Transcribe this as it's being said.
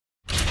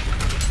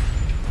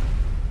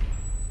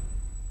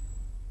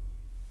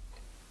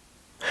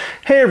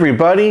Hey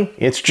everybody,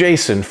 it's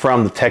Jason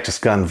from the Texas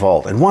Gun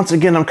Vault, and once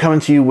again I'm coming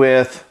to you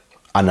with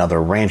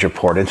another range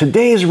report. And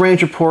today's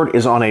range report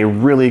is on a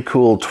really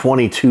cool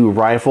 22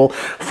 rifle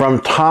from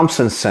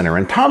Thompson Center.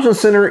 And Thompson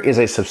Center is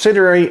a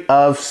subsidiary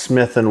of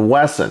Smith &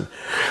 Wesson.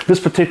 This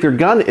particular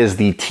gun is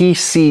the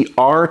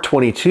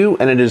CR22,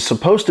 and it is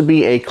supposed to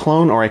be a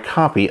clone or a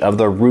copy of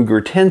the Ruger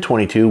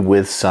 1022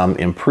 with some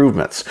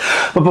improvements.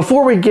 But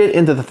before we get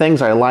into the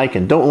things I like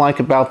and don't like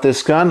about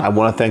this gun, I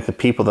want to thank the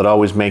people that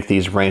always make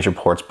these range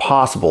reports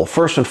possible.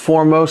 First and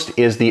foremost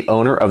is the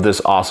owner of this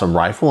awesome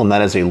rifle, and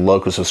that is a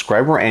local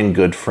subscriber and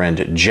good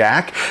friend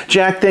Jack.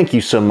 Jack, thank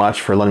you so much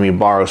for letting me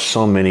borrow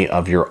so many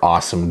of your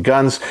awesome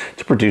guns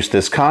to produce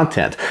this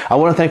content. I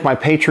want to thank my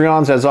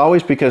Patreons as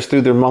always, because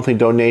through their monthly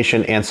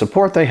donation and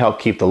support they help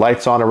keep the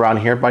lights on around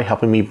here by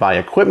helping me buy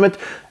equipment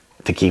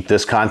to keep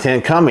this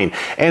content coming.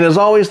 And as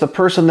always, the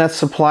person that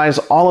supplies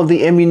all of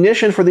the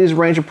ammunition for these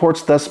range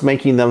reports, thus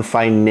making them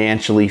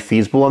financially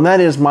feasible, and that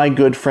is my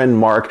good friend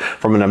Mark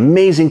from an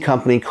amazing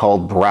company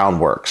called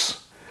Brownworks.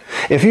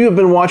 If you have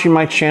been watching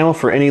my channel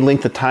for any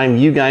length of time,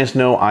 you guys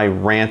know I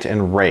rant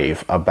and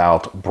rave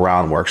about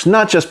Brownworks.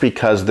 Not just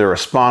because they're a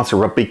sponsor,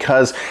 but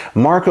because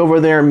Mark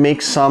over there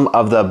makes some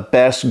of the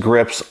best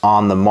grips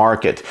on the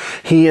market.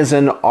 He is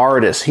an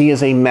artist. He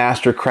is a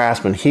master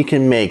craftsman. He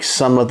can make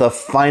some of the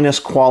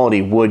finest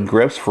quality wood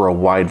grips for a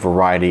wide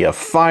variety of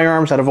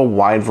firearms out of a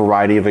wide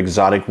variety of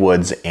exotic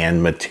woods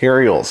and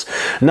materials.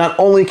 Not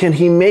only can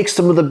he make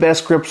some of the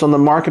best grips on the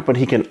market, but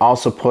he can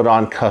also put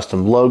on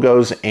custom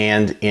logos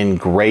and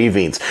engravings.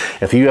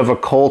 If you have a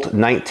Colt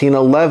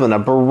 1911, a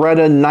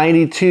Beretta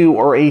 92,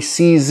 or a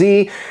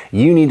CZ,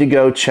 you need to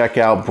go check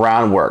out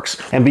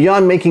Brownworks. And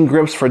beyond making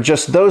grips for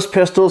just those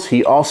pistols,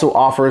 he also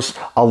offers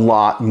a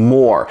lot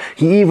more.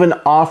 He even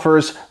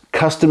offers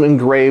custom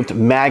engraved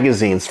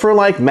magazines for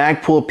like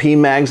Magpul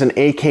PMags and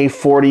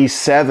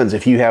AK-47s.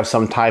 If you have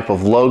some type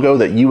of logo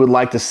that you would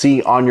like to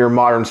see on your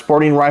modern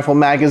sporting rifle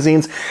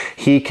magazines,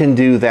 he can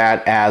do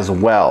that as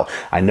well.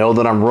 I know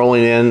that I'm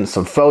rolling in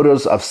some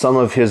photos of some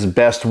of his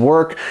best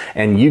work,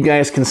 and you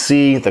guys can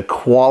see the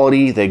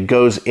quality that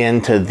goes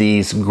into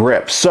these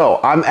grips. So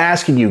I'm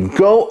asking you,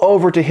 go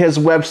over to his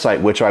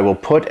website, which I will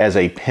put as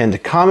a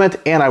pinned comment,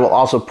 and I will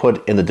also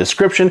put in the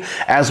description,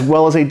 as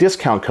well as a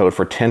discount code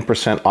for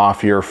 10%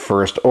 off your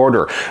first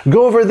order.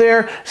 Go over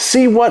there,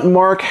 see what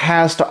Mark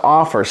has to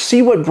offer,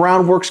 see what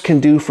Brownworks can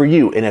do for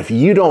you, and if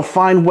you don't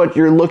find what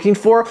you're looking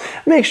for,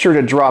 make sure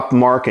to drop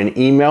Mark an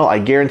email. I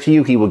guarantee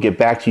you he will get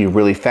back to you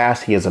really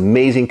fast. He has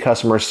amazing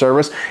customer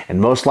service, and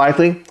most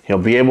likely he'll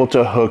be able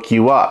to hook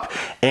you up.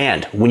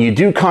 And when you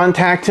do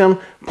contact him,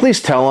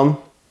 please tell him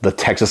the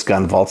Texas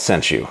Gun Vault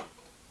sent you.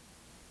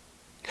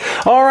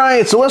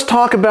 Alright, so let's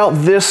talk about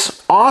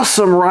this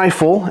awesome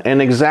rifle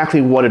and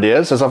exactly what it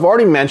is. As I've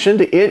already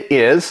mentioned, it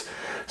is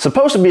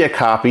supposed to be a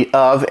copy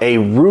of a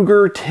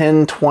Ruger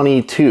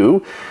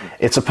 1022.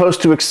 It's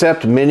supposed to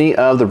accept many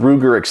of the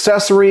Ruger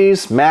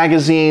accessories,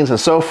 magazines, and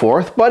so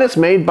forth, but it's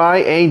made by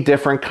a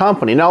different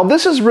company. Now,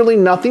 this is really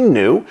nothing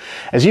new.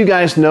 As you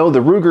guys know, the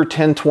Ruger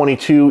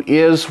 1022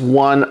 is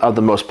one of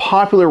the most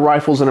popular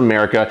rifles in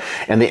America,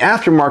 and the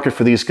aftermarket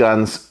for these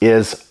guns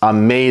is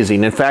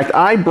amazing. In fact,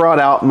 I brought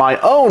out my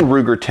own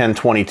Ruger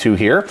 1022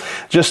 here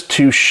just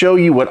to show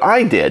you what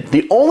I did.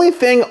 The only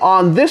thing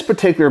on this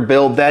particular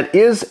build that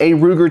is a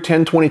Ruger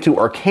 1022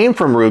 or came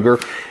from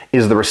Ruger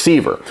is the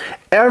receiver.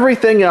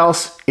 Everything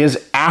else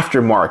is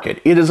aftermarket.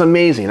 It is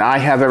amazing. I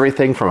have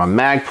everything from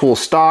a Magpul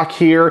stock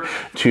here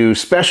to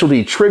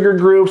specialty trigger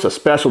groups, a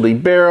specialty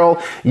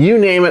barrel, you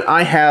name it.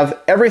 I have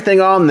everything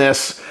on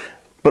this,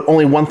 but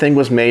only one thing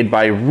was made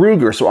by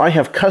Ruger, so I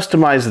have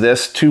customized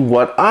this to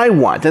what I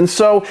want. And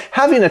so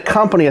having a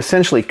company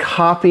essentially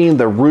copying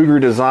the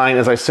Ruger design,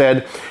 as I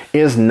said,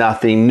 is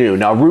nothing new.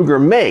 Now,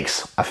 Ruger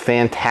makes a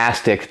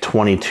fantastic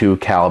 22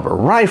 caliber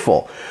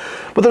rifle,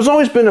 but there's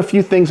always been a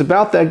few things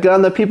about that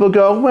gun that people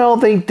go, well,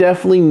 they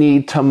definitely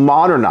need to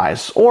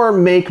modernize or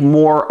make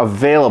more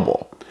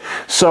available.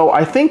 So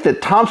I think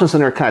that Thompson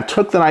Center kind of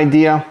took that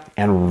idea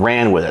and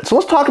ran with it. So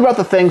let's talk about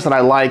the things that I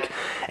like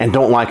and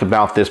don't like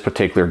about this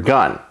particular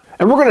gun.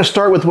 And we're going to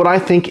start with what I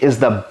think is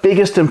the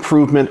biggest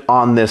improvement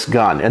on this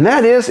gun, and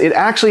that is it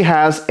actually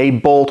has a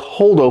bolt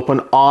hold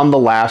open on the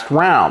last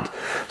round.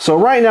 So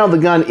right now the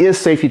gun is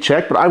safety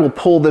checked, but I will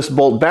pull this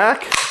bolt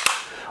back.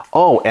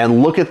 Oh,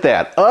 and look at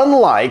that.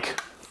 Unlike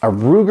a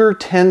Ruger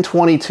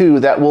 1022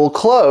 that will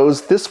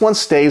close, this one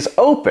stays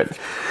open.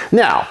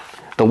 Now,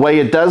 the way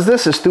it does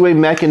this is through a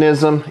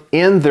mechanism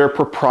in their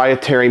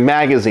proprietary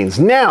magazines.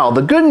 Now,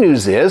 the good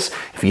news is,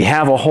 if you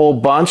have a whole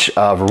bunch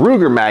of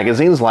Ruger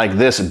magazines like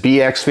this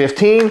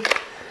BX15,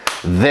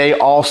 they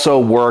also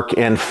work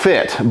and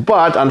fit.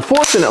 But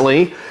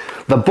unfortunately,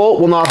 the bolt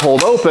will not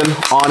hold open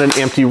on an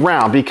empty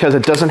round because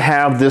it doesn't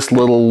have this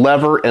little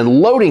lever and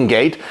loading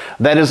gate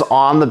that is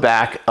on the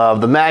back of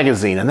the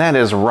magazine, and that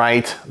is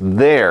right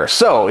there.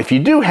 So if you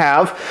do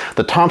have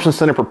the Thompson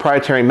Center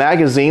proprietary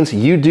magazines,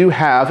 you do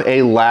have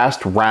a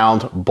last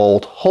round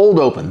bolt hold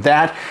open.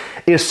 That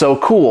is so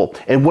cool.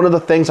 And one of the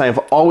things I have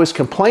always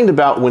complained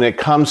about when it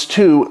comes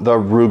to the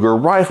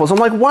Ruger rifles, I'm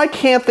like, why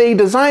can't they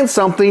design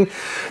something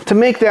to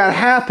make that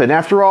happen?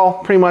 After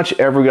all, pretty much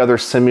every other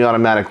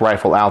semi-automatic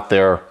rifle out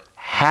there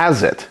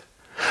has it.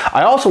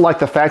 I also like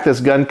the fact this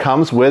gun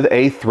comes with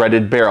a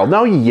threaded barrel.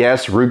 Now,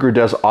 yes, Ruger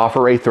does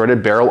offer a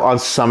threaded barrel on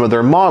some of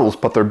their models,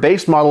 but their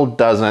base model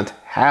doesn't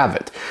have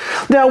it.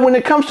 Now, when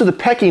it comes to the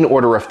pecking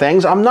order of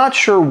things, I'm not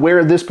sure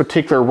where this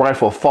particular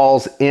rifle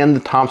falls in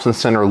the Thompson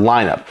Center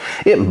lineup.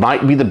 It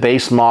might be the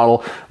base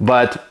model,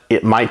 but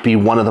it might be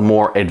one of the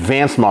more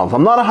advanced models.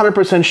 I'm not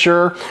 100%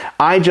 sure.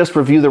 I just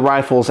review the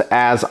rifles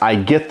as I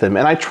get them,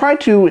 and I try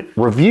to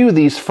review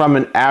these from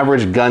an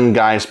average gun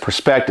guy's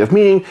perspective,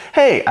 meaning,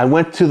 hey, I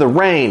went to the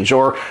range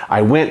or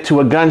I went to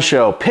a gun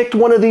show, picked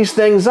one of these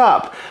things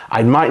up.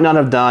 I might not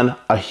have done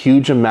a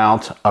huge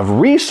amount of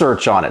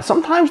research on it.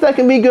 Sometimes that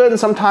can be good and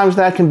sometimes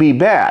that can be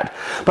bad,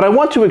 but I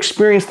want to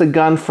experience the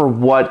gun for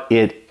what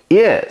it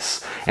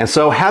is. And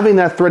so having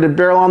that threaded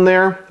barrel on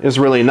there is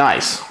really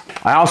nice.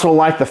 I also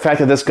like the fact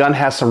that this gun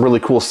has some really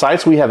cool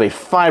sights. We have a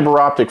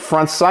fiber optic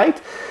front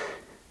sight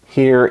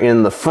here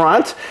in the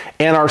front,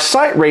 and our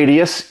sight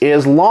radius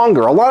is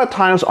longer. A lot of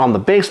times on the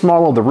base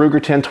model of the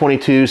Ruger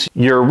 1022s,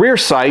 your rear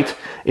sight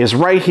is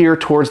right here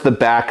towards the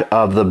back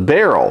of the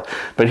barrel.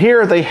 But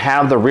here they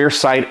have the rear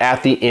sight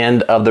at the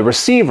end of the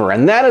receiver,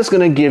 and that is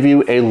going to give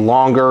you a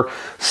longer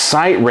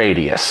sight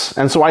radius.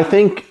 And so I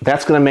think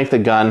that's going to make the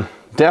gun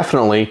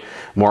definitely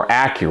more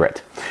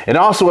accurate. It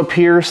also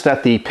appears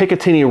that the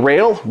Picatinny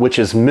rail, which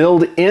is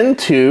milled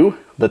into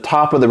the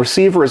top of the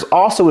receiver, is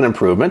also an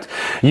improvement.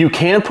 You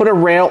can put a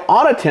rail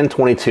on a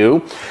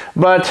 1022,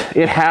 but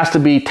it has to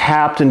be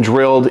tapped and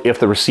drilled if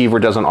the receiver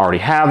doesn't already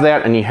have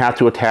that, and you have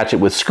to attach it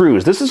with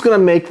screws. This is going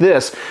to make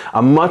this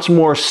a much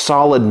more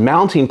solid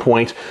mounting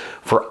point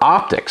for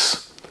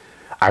optics.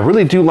 I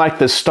really do like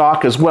this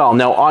stock as well.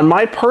 Now, on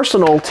my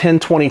personal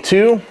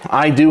 1022,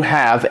 I do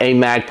have a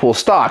Magpul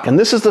stock, and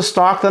this is the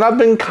stock that I've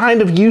been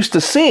kind of used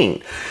to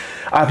seeing.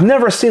 I've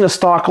never seen a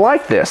stock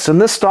like this,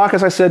 and this stock,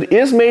 as I said,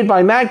 is made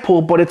by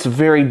Magpul, but it's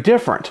very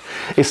different.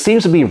 It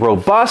seems to be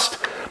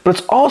robust, but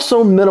it's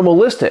also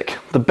minimalistic.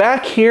 The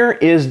back here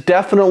is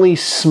definitely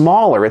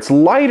smaller. It's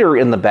lighter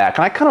in the back,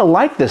 and I kind of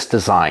like this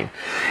design.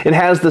 It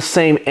has the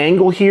same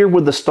angle here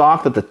with the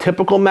stock that the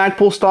typical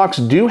Magpul stocks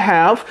do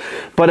have,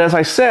 but as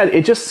I said,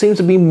 it just seems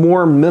to be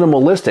more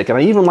minimalistic, and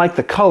I even like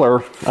the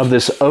color of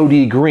this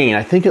OD green.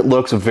 I think it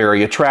looks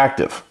very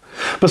attractive.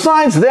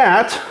 Besides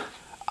that,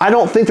 I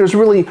don't think there's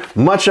really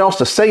much else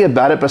to say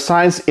about it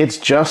besides it's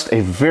just a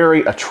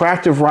very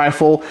attractive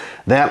rifle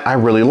that I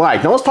really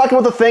like. Now let's talk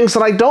about the things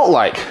that I don't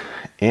like.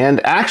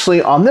 And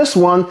actually on this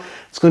one,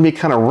 it's going to be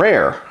kind of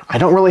rare. I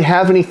don't really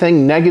have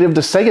anything negative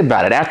to say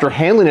about it. After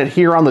handling it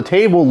here on the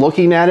table,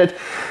 looking at it,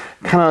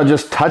 kind of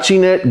just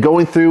touching it,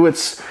 going through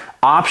its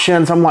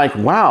options, I'm like,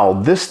 wow,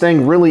 this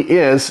thing really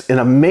is an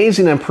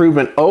amazing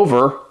improvement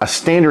over a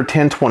standard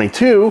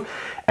 1022.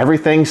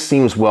 Everything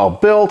seems well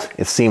built,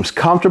 it seems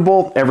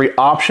comfortable, every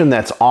option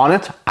that's on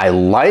it I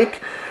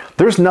like.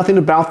 There's nothing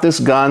about this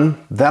gun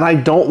that I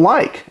don't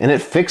like, and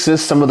it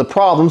fixes some of the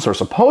problems, or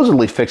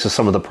supposedly fixes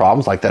some of the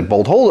problems, like that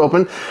bolt hold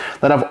open,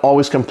 that I've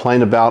always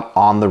complained about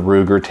on the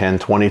Ruger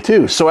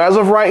 1022. So as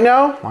of right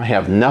now, I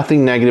have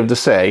nothing negative to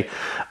say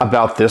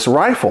about this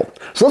rifle.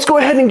 So let's go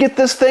ahead and get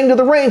this thing to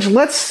the range.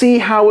 Let's see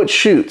how it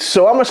shoots.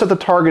 So I'm going to set the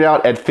target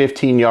out at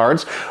 15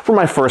 yards for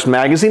my first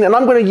magazine, and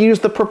I'm going to use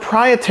the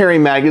proprietary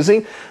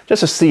magazine just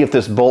to see if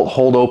this bolt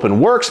hold open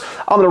works.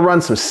 I'm going to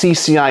run some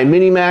CCI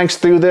mini mags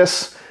through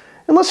this,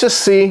 and let's just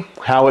see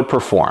how it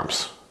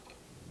performs.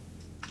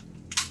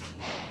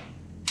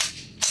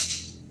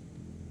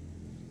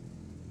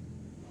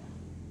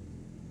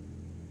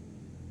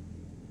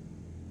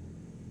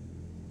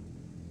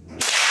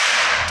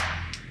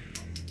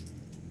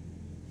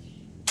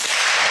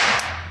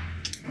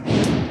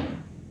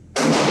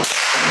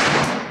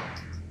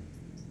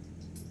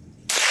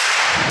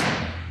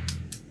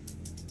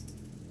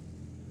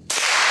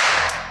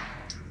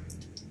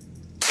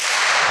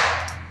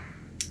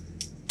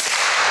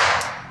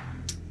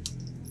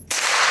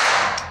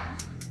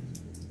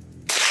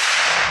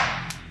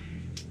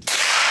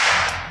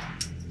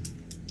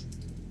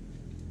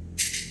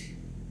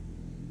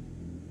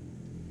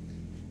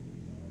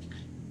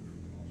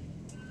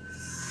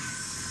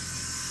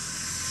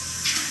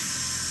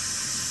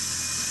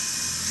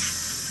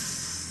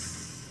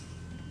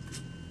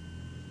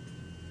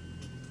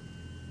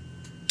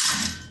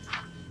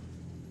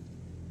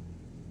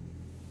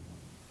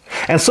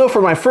 And so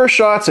for my first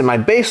shots and my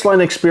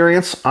baseline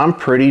experience, I'm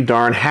pretty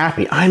darn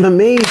happy. I'm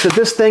amazed that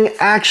this thing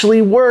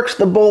actually works.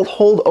 The bolt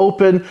hold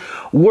open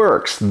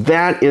works.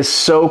 That is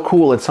so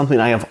cool. It's something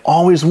I have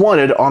always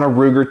wanted on a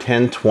Ruger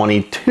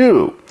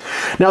 1022.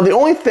 Now, the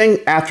only thing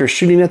after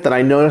shooting it that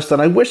I noticed that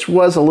I wish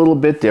was a little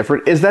bit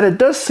different is that it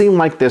does seem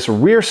like this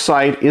rear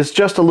sight is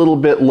just a little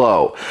bit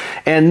low.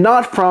 And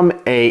not from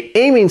a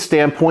aiming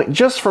standpoint,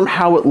 just from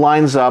how it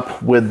lines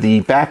up with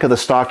the back of the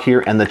stock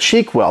here and the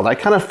cheek weld. I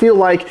kind of feel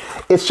like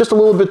it's just a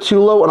little bit too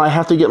low and I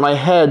have to get my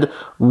head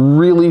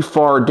really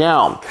far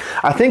down.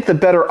 I think the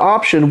better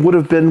option would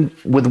have been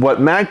with what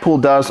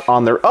Magpul does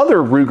on their other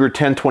Ruger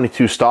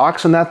 1022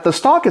 stocks, and that the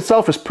stock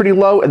itself is pretty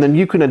low and then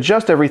you can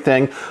adjust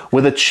everything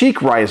with a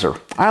cheek riser.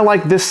 I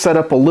like this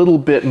setup a little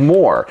bit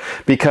more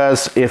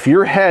because if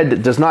your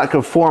head does not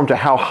conform to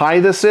how high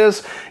this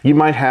is, you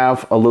might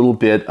have a little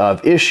bit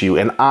of issue,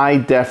 and I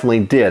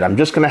definitely did. I'm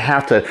just going to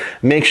have to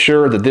make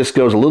sure that this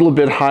goes a little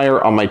bit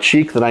higher on my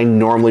cheek than I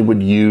normally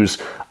would use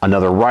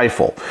another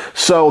rifle.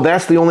 So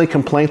that's the only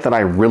complaint that I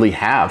really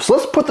have. So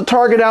let's put the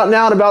target out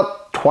now at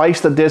about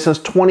twice the distance,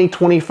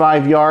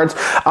 20-25 yards.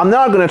 I'm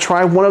now going to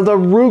try one of the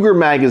Ruger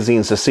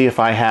magazines to see if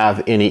I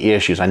have any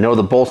issues. I know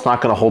the bolt's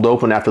not going to hold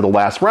open after the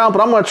last round,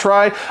 but I'm going to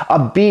try a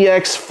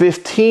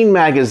BX15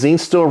 magazine,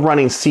 still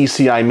running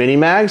CCI mini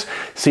mags,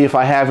 see if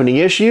I have any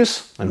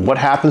issues and what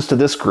happens to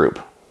this group.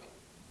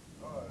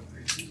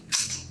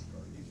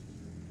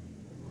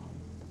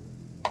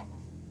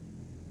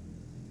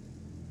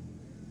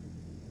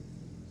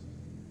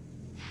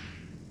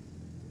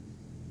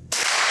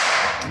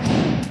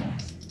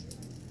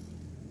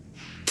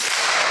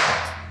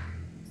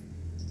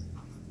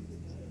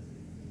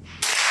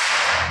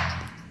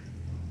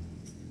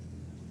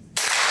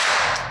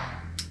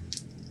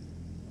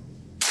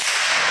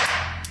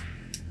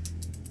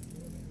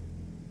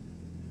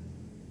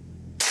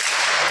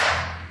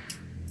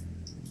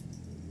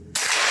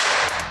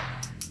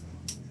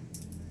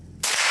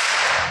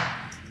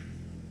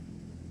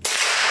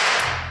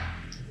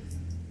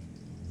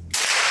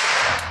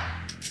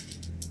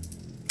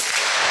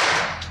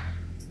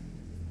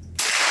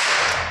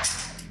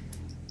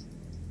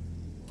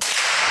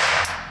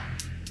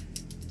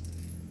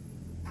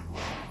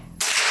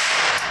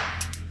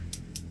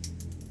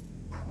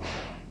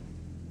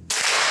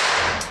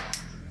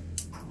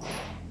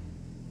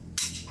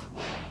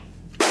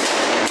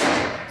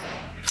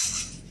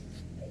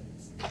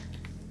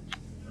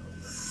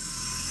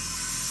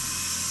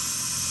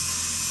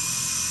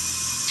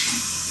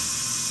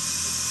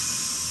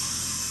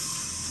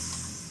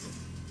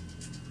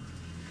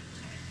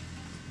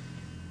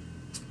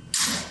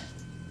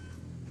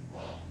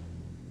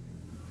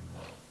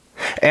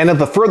 And at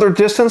the further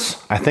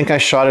distance, I think I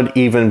shot it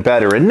even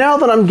better. And now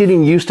that I'm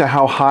getting used to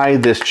how high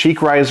this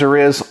cheek riser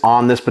is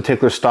on this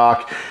particular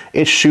stock,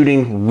 it's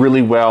shooting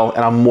really well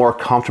and I'm more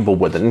comfortable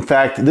with it. In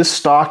fact, this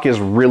stock is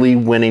really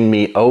winning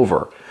me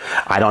over.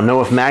 I don't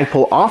know if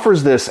Magpul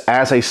offers this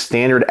as a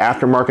standard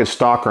aftermarket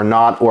stock or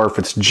not, or if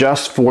it's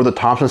just for the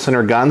Thompson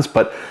Center guns,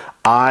 but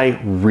I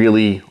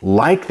really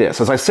like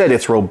this. As I said,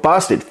 it's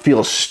robust, it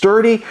feels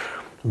sturdy,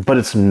 but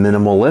it's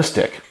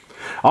minimalistic.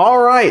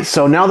 All right,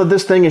 so now that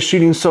this thing is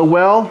shooting so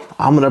well,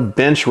 I'm gonna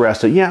bench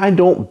rest it. Yeah, I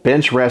don't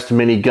bench rest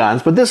many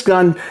guns, but this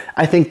gun,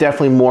 I think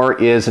definitely more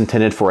is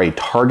intended for a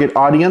target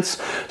audience.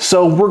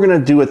 So we're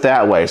gonna do it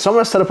that way. So I'm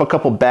gonna set up a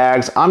couple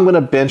bags. I'm gonna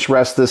bench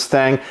rest this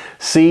thing,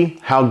 see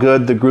how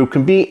good the group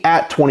can be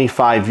at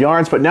 25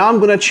 yards. But now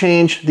I'm gonna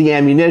change the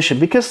ammunition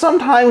because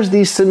sometimes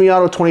these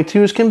semi-auto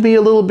 22s can be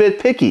a little bit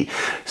picky.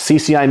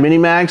 CCI mini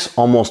mags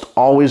almost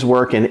always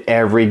work in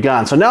every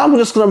gun. So now I'm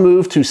just gonna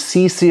move to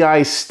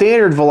CCI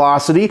standard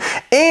velocity,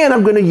 and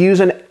I'm going to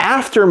use an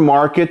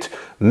aftermarket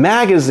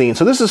magazine.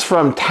 So this is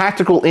from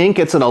Tactical Inc.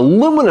 It's an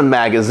aluminum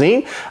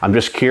magazine. I'm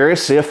just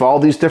curious if all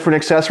these different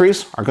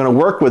accessories are going to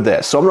work with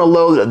this. So I'm going to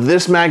load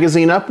this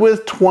magazine up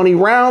with 20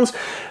 rounds,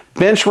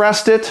 bench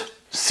rest it,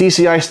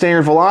 CCI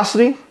standard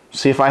velocity,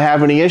 see if I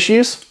have any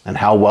issues and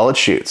how well it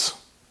shoots.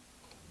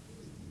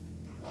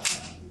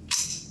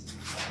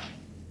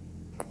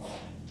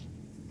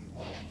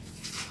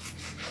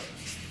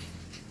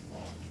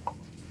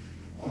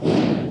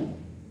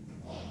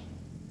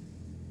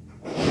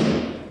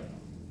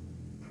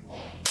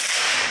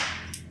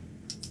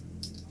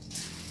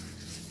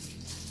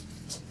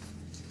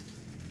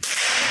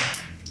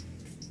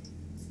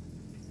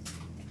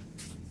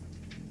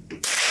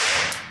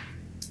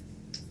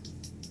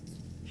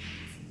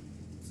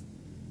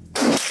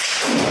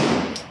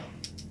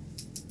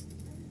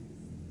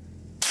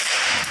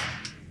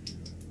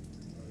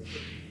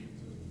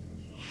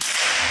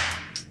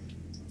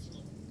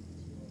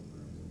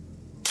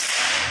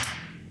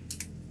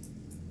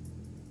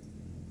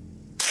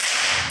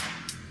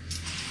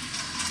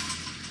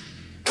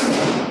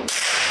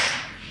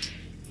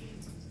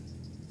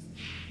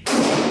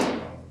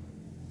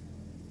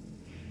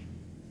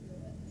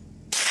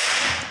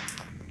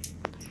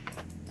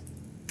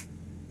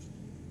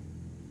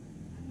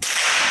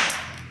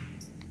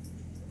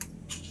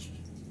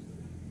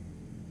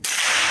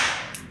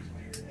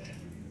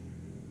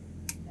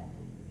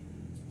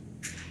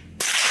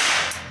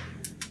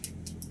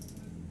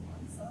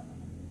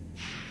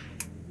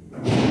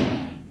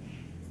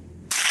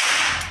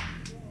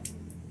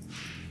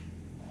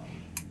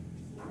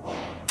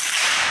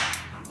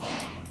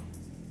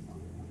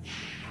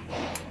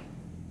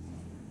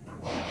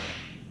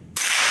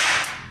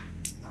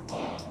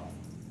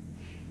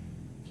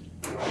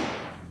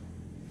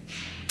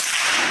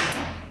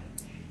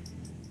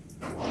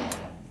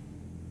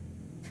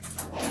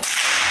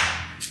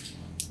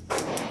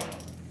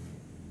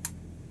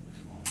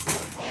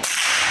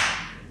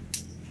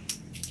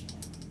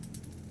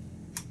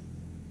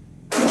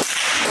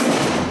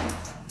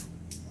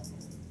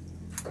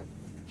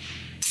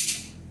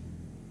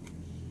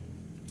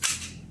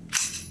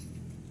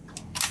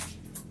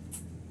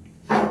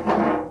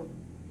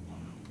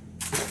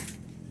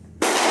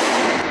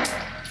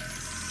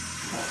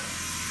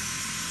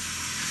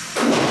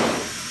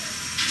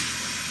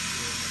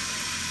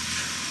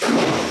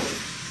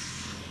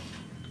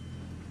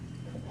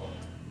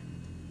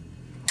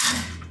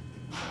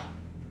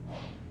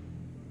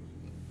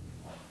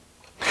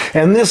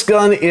 And this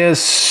gun is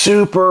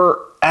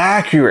super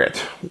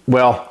accurate.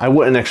 Well, I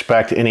wouldn't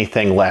expect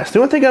anything less. The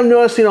only thing I'm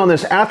noticing on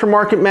this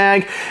aftermarket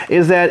mag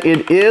is that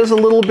it is a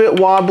little bit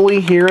wobbly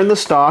here in the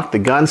stock. The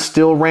gun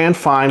still ran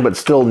fine, but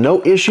still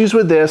no issues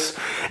with this.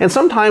 And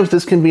sometimes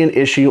this can be an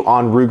issue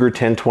on Ruger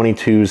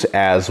 1022s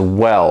as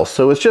well.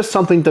 So it's just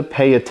something to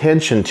pay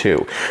attention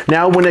to.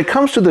 Now, when it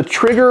comes to the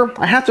trigger,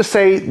 I have to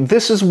say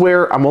this is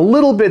where I'm a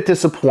little bit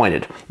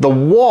disappointed. The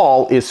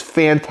wall is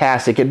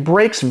fantastic. It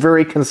breaks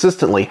very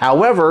consistently.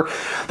 However,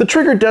 the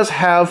trigger does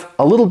have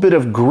a little bit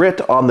of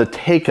grit on the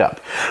take-up.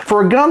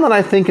 For a gun that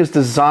I think is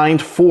designed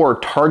for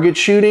target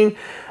shooting,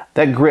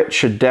 that grit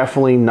should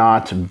definitely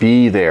not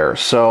be there.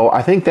 So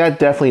I think that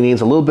definitely needs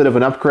a little bit of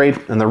an upgrade,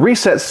 and the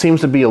reset seems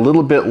to be a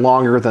little bit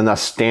longer than a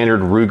standard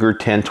Ruger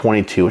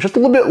 1022. It's just a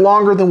little bit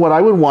longer than what I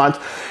would want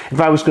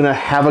if I was gonna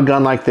have a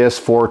gun like this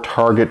for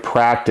target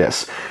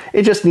practice.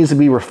 It just needs to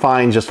be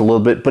refined just a little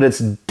bit, but it's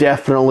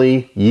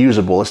definitely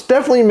usable. It's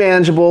definitely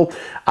manageable.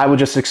 I would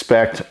just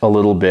expect a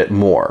little bit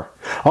more.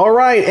 All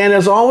right, and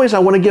as always, I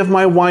wanna give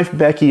my wife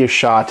Becky a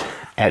shot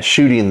at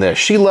shooting this.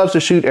 She loves to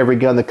shoot every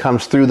gun that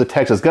comes through the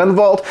Texas Gun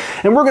Vault,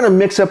 and we're gonna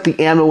mix up the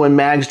ammo and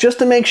mags just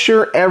to make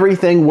sure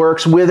everything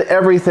works with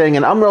everything.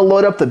 And I'm gonna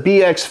load up the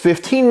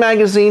BX15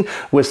 magazine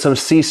with some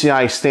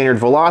CCI standard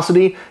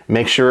velocity,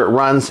 make sure it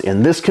runs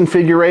in this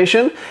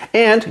configuration,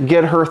 and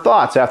get her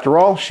thoughts. After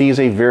all, she's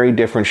a very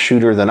different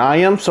shooter than I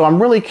am, so I'm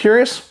really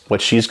curious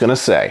what she's gonna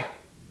say.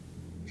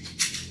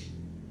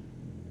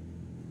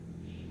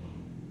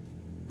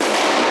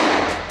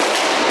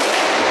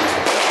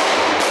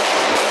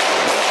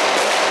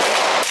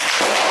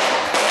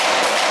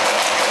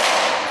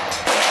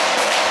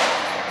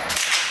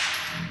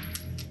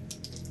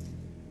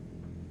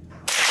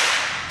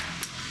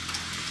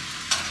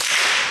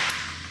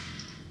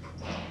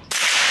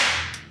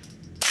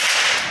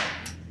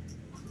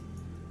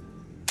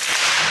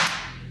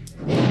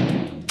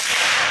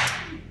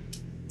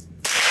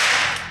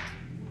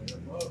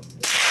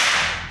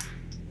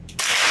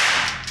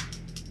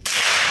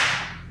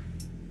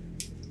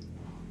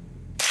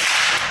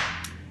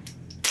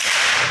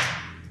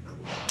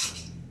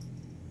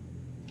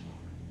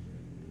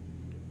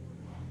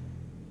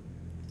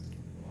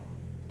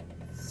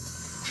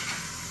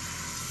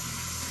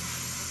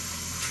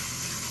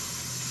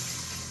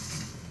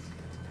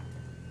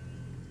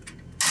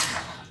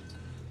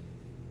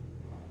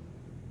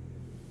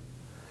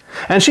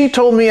 And she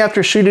told me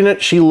after shooting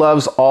it, she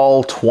loves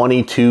all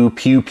 22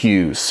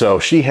 pew-pews, so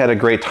she had a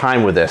great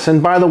time with this.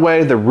 And by the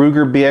way, the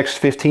Ruger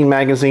BX15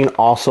 magazine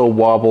also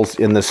wobbles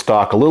in the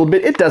stock a little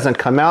bit. It doesn't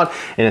come out,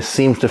 and it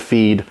seems to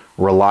feed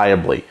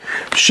reliably.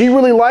 She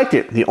really liked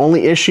it. The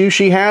only issue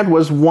she had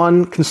was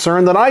one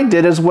concern that I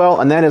did as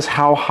well, and that is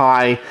how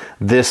high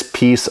this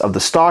piece of the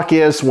stock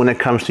is when it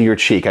comes to your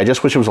cheek. I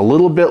just wish it was a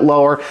little bit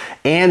lower,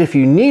 and if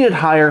you need it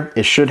higher,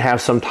 it should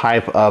have some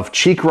type of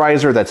cheek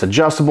riser that's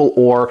adjustable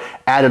or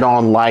added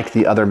on like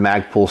the other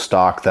Magpul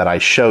stock that I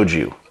showed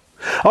you.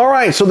 All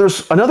right, so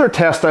there's another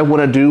test I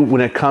want to do when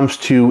it comes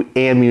to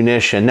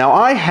ammunition. Now,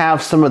 I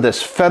have some of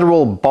this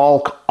Federal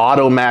bulk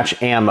auto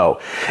match ammo,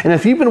 and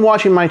if you've been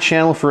watching my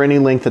channel for any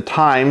length of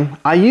time,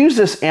 I use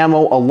this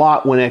ammo a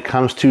lot when it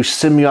comes to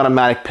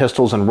semi-automatic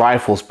pistols and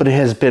rifles, but it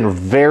has been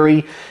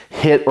very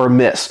hit or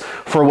miss.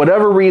 For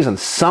whatever reason,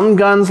 some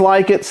guns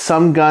like it,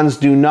 some guns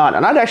do not,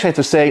 and I'd actually have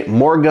to say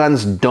more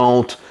guns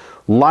don't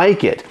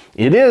like it.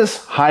 It is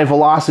high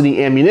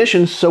velocity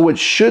ammunition, so it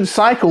should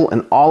cycle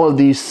in all of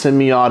these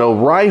semi-auto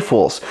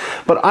rifles.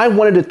 But I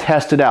wanted to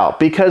test it out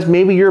because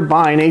maybe you're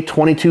buying a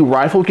 22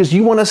 rifle because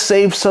you want to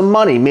save some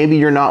money. Maybe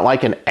you're not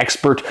like an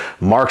expert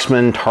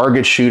marksman,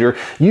 target shooter.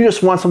 You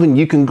just want something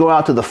you can go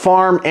out to the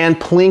farm and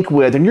plink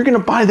with, and you're going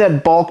to buy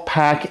that bulk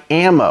pack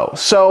ammo.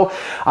 So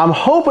I'm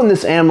hoping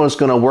this ammo is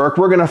going to work.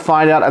 We're going to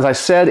find out. As I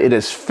said, it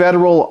is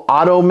Federal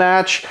Auto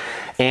Match,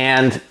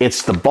 and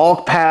it's the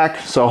bulk pack,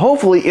 so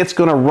hopefully it's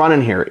gonna run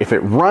in here. If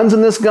it runs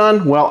in this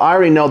gun, well, I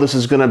already know this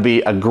is gonna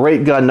be a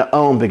great gun to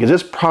own because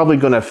it's probably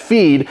gonna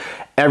feed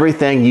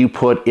everything you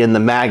put in the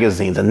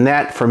magazines, and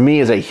that for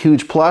me is a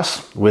huge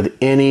plus with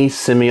any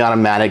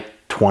semi-automatic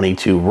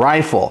 22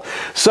 rifle.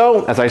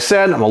 So, as I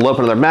said, I'm gonna load up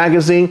another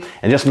magazine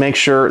and just make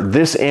sure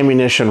this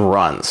ammunition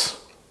runs.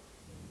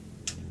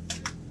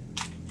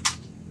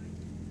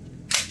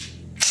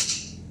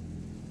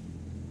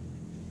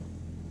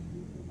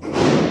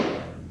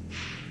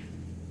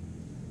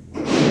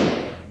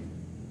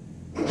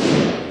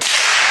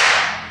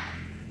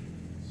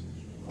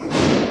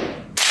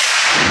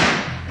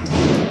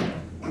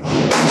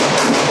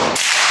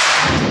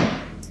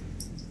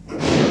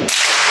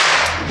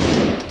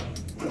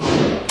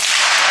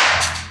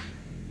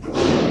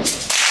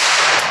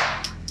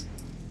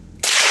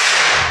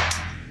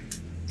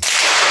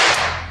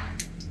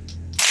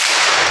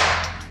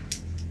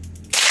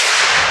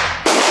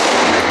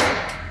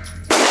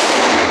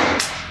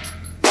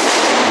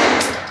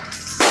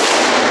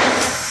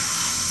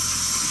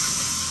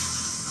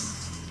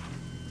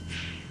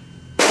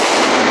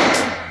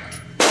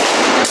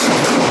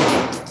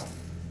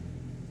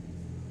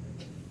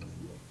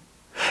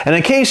 And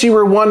in case you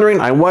were wondering,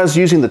 I was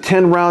using the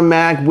 10-round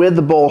mag with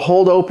the bolt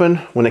hold open.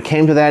 When it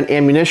came to that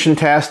ammunition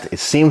test, it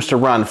seems to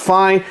run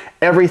fine.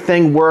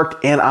 Everything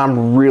worked, and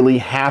I'm really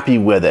happy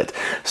with it.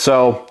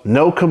 So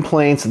no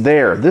complaints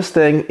there. This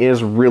thing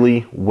is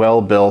really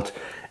well built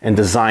and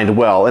designed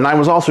well. And I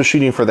was also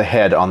shooting for the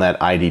head on that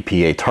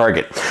IDPA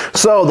target.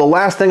 So the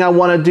last thing I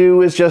want to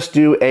do is just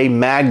do a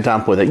mag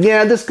dump with it.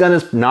 Yeah, this gun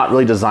is not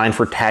really designed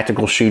for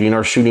tactical shooting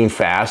or shooting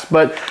fast,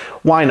 but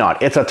why not?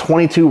 It's a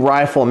 22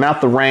 rifle. I'm at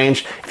the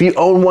range. If you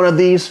own one of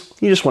these,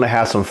 you just want to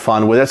have some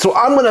fun with it. So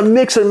I'm going to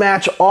mix and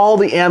match all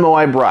the ammo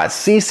I brought.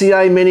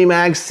 CCI mini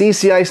mag,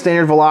 CCI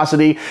standard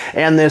velocity,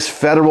 and this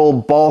Federal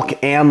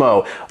bulk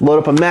ammo. Load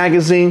up a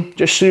magazine,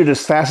 just shoot it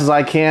as fast as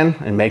I can,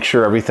 and make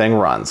sure everything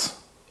runs.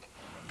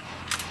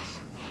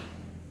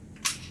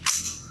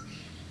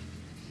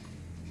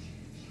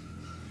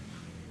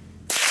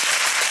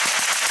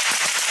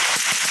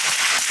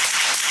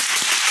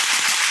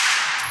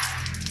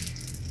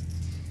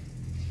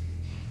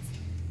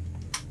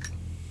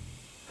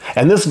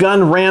 And this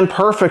gun ran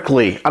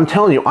perfectly. I'm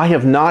telling you, I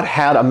have not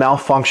had a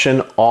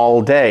malfunction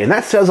all day. And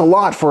that says a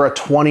lot for a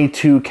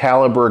 22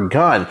 caliber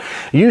gun.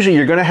 Usually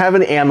you're gonna have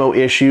an ammo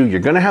issue, you're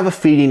gonna have a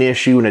feeding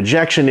issue, an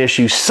ejection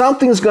issue,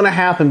 something's gonna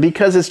happen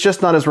because it's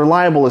just not as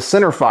reliable as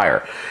center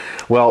fire.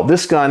 Well,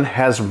 this gun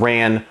has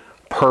ran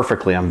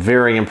perfectly. I'm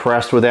very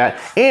impressed with that.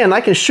 And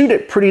I can shoot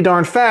it pretty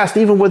darn fast,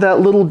 even with that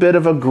little bit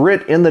of a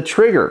grit in the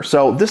trigger.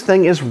 So this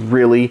thing is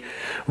really,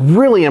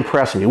 really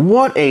impressing me.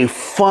 What a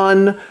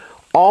fun,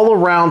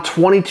 all-around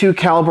 22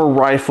 caliber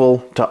rifle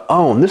to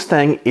own. This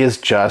thing is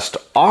just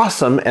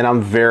awesome, and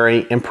I'm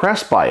very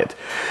impressed by it.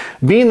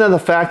 Being that the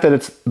fact that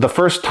it's the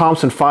first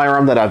Thompson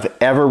firearm that I've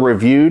ever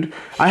reviewed,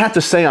 I have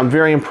to say I'm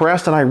very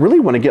impressed, and I really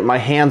want to get my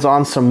hands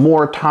on some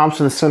more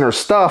Thompson Center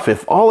stuff.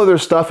 If all of their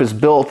stuff is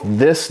built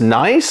this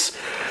nice,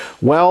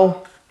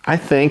 well, I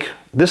think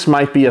this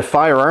might be a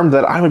firearm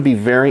that I would be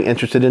very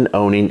interested in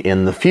owning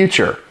in the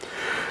future.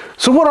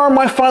 So what are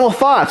my final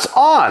thoughts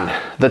on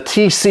the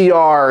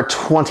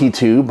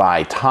CR22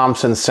 by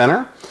Thompson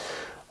Center?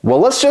 Well,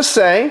 let's just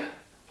say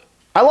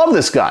I love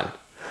this gun.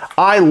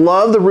 I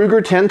love the Ruger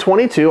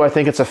 1022. I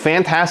think it's a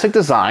fantastic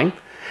design,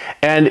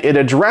 and it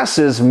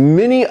addresses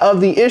many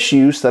of the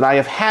issues that I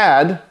have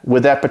had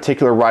with that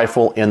particular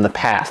rifle in the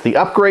past. The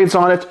upgrades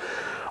on it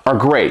are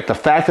great. The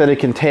fact that it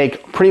can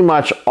take pretty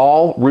much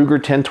all Ruger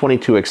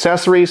 1022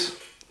 accessories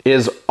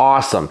is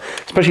awesome,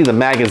 especially the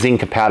magazine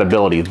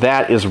compatibility.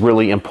 That is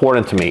really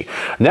important to me.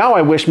 Now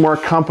I wish more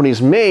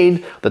companies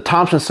made the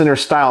Thompson Center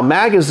style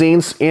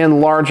magazines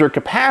in larger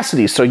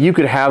capacities, so you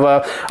could have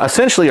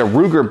essentially a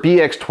Ruger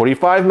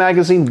BX25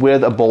 magazine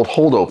with a bolt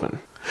hold open.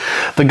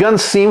 The gun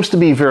seems to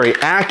be very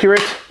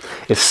accurate.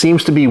 It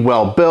seems to be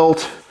well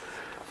built.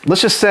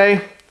 Let's just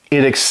say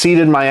it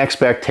exceeded my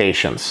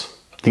expectations.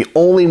 The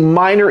only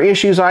minor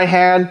issues I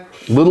had,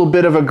 little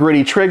bit of a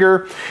gritty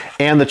trigger,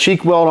 and the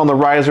cheek weld on the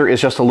riser is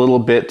just a little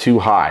bit too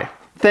high.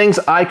 Things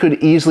I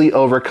could easily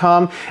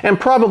overcome, and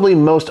probably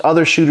most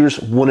other shooters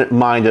wouldn't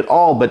mind at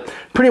all, but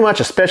pretty much,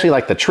 especially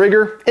like the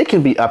trigger, it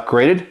can be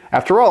upgraded.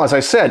 After all, as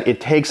I said,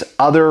 it takes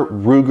other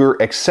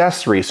Ruger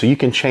accessories, so you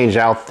can change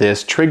out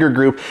this trigger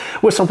group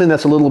with something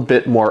that's a little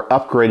bit more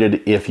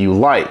upgraded if you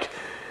like.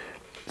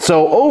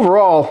 So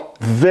overall,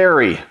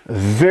 very,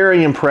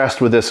 very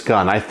impressed with this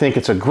gun. I think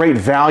it's a great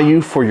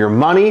value for your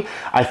money.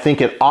 I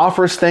think it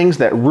offers things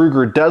that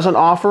Ruger doesn't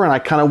offer, and I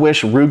kind of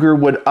wish Ruger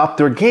would up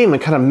their game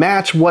and kind of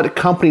match what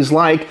companies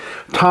like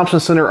Thompson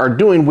Center are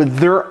doing with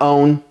their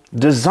own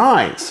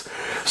designs.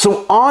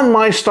 So on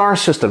my star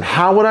system,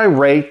 how would I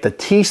rate the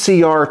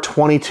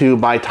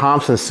CR22 by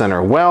Thompson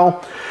Center?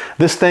 Well,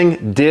 this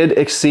thing did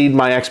exceed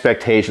my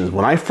expectations.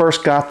 When I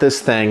first got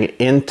this thing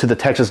into the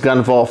Texas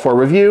Gun Vault for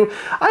review,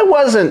 I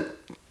wasn't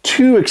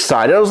too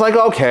excited. I was like,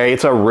 okay,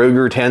 it's a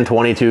Ruger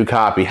 1022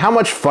 copy. How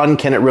much fun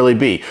can it really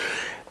be?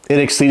 It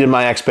exceeded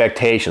my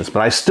expectations,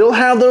 but I still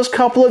have those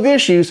couple of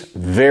issues.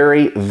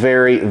 Very,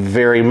 very,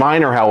 very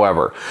minor,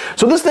 however.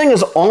 So this thing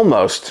is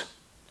almost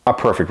a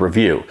perfect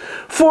review.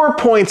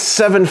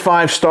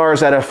 4.75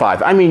 stars out of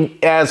 5. I mean,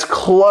 as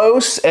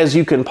close as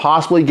you can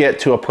possibly get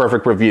to a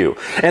perfect review.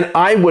 And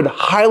I would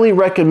highly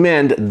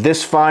recommend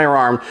this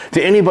firearm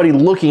to anybody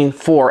looking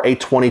for a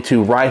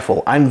 22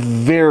 rifle. I'm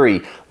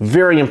very,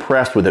 very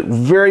impressed with it.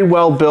 Very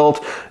well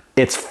built.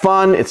 It's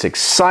fun. It's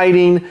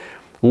exciting.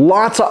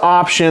 Lots of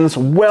options.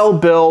 Well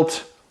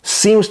built.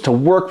 Seems to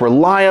work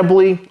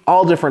reliably.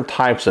 All different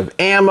types of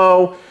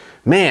ammo.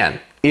 Man,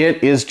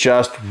 it is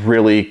just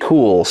really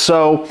cool.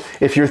 So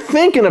if you're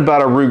thinking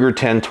about a Ruger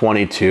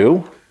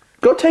 1022,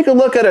 go take a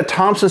look at a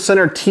Thompson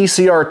Center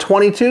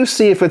CR22,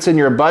 see if it's in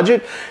your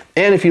budget,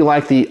 and if you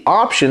like the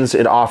options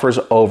it offers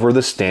over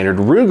the standard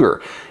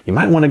Ruger. You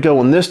might want to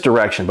go in this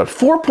direction, but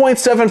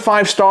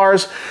 4.75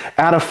 stars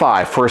out of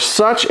 5 for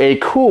such a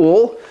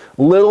cool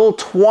little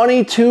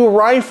 22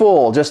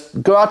 rifle.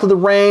 Just go out to the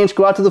range,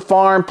 go out to the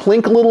farm,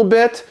 plink a little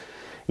bit.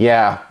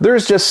 Yeah,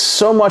 there's just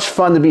so much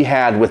fun to be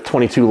had with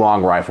 22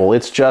 long rifle.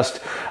 It's just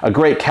a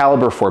great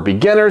caliber for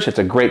beginners. It's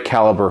a great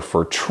caliber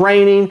for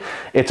training.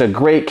 It's a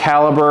great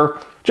caliber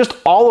just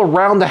all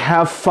around to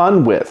have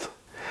fun with.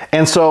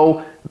 And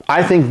so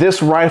I think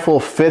this rifle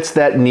fits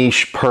that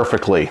niche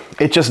perfectly.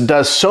 It just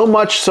does so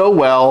much so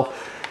well.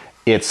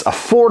 It's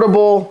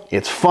affordable,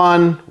 it's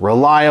fun,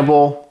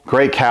 reliable,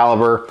 great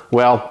caliber.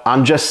 Well,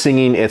 I'm just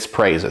singing its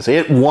praises.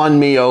 It won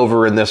me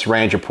over in this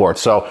range report,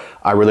 so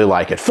I really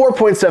like it.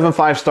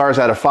 4.75 stars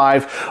out of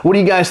 5. What do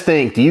you guys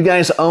think? Do you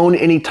guys own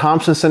any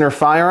Thompson Center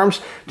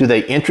firearms? Do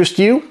they interest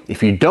you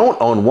if you don't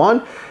own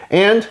one?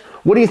 And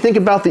what do you think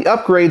about the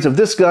upgrades of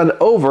this gun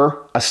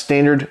over a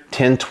standard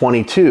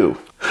 10/22?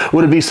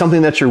 Would it be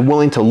something that you're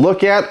willing to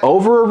look at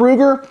over a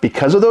Ruger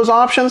because of those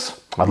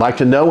options? I'd like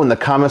to know in the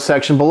comment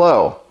section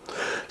below.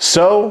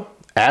 So,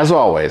 as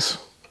always,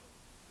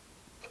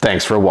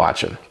 thanks for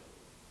watching.